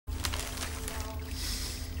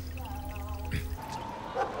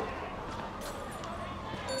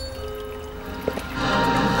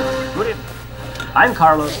I'm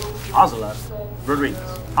Carlos Ocelote Rodriguez.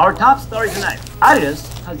 Our top story tonight. Adidas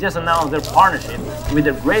has just announced their partnership with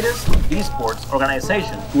the greatest esports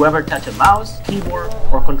organization to ever touch a mouse, keyboard,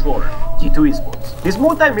 or controller, G2 Esports. This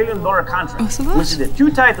multi-million-dollar contract will see the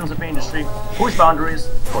two titans of the industry push boundaries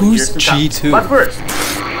for years to come. G2? But first,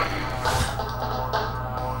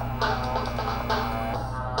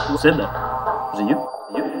 who said that? Was it you?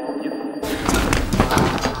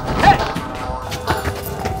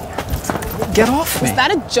 Get off me! Is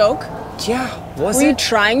that a joke? Yeah, was Were you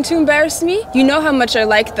trying to embarrass me? You know how much I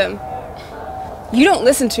like them. You don't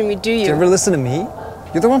listen to me, do you? Do you ever listen to me?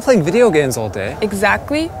 You're the one playing video games all day.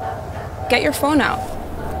 Exactly. Get your phone out.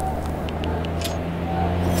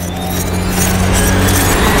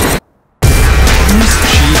 Who's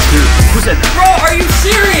G2? Who said that? Bro, are you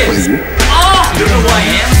serious? Oh, you know who I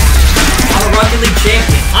am? I'm a Rocket League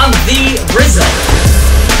champion. I'm the Rizzo.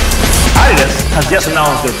 Adidas has just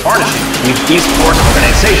announced their partnership with esports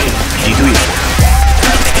organization G2 Esports.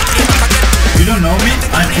 You don't know me?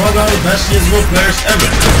 I'm probably one of the best CSGO players ever.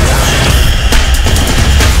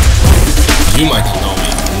 You might not know me.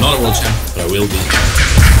 I'm not a world champion, but I will be.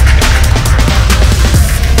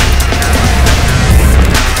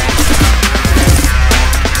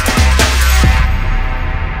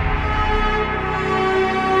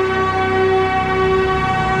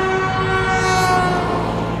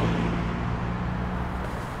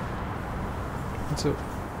 So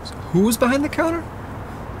who's behind the counter?